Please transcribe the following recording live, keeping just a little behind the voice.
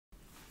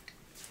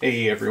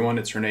Hey everyone,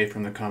 it's Renee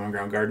from the Common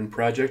Ground Garden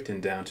Project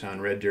in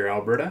downtown Red Deer,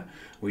 Alberta.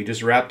 We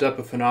just wrapped up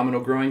a phenomenal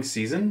growing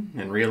season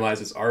and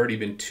realized it's already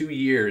been 2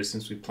 years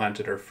since we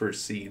planted our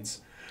first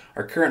seeds.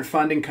 Our current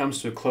funding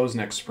comes to a close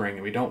next spring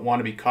and we don't want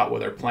to be caught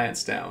with our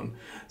plants down.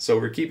 So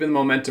we're keeping the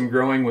momentum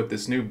growing with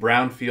this new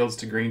Brownfields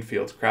to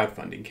Greenfields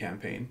crowdfunding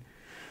campaign.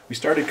 We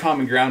started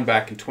Common Ground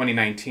back in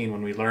 2019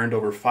 when we learned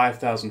over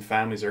 5,000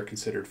 families are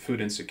considered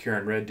food insecure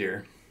in Red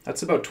Deer.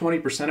 That's about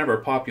 20% of our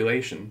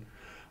population.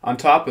 On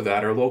top of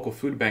that, our local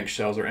food bank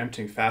shelves are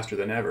emptying faster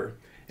than ever.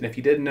 And if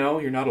you didn't know,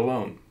 you're not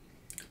alone.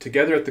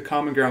 Together at the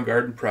Common Ground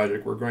Garden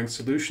Project, we're growing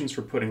solutions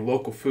for putting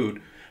local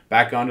food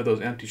back onto those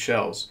empty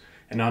shelves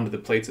and onto the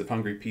plates of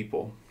hungry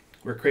people.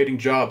 We're creating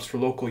jobs for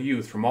local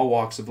youth from all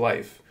walks of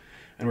life.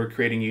 And we're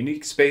creating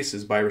unique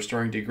spaces by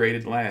restoring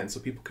degraded land so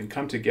people can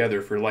come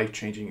together for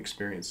life-changing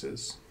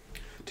experiences.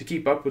 To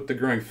keep up with the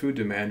growing food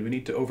demand, we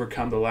need to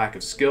overcome the lack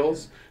of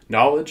skills,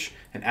 knowledge,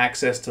 and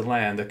access to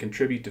land that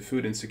contribute to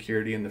food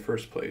insecurity in the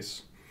first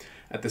place.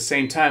 At the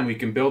same time, we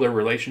can build our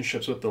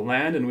relationships with the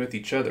land and with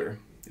each other.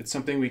 It's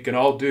something we can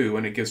all do,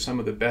 and it gives some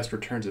of the best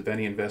returns of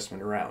any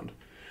investment around.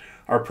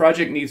 Our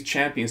project needs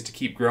champions to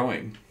keep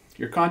growing.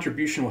 Your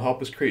contribution will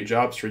help us create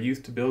jobs for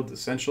youth to build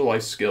essential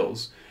life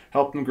skills,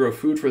 help them grow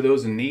food for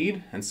those in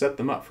need, and set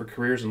them up for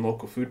careers in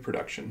local food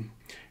production.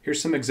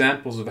 Here's some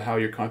examples of how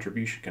your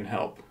contribution can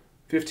help.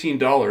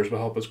 $15 will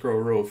help us grow a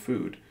row of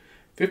food.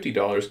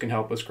 $50 can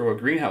help us grow a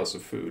greenhouse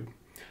of food.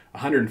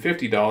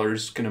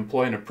 $150 can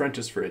employ an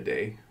apprentice for a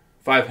day.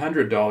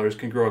 $500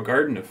 can grow a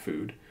garden of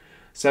food.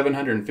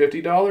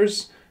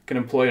 $750 can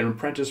employ an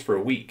apprentice for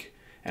a week.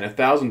 And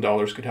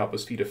 $1,000 could help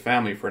us feed a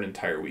family for an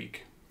entire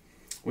week.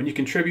 When you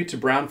contribute to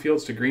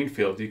Brownfields to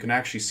Greenfields, you can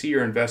actually see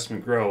your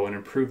investment grow and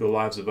improve the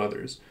lives of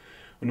others.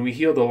 When we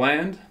heal the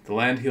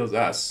land heals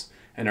us,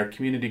 and our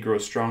community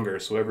grows stronger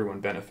so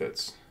everyone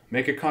benefits.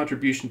 Make a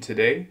contribution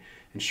today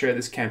and share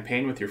this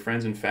campaign with your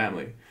friends and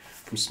family.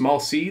 From small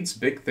seeds,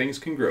 big things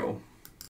can grow.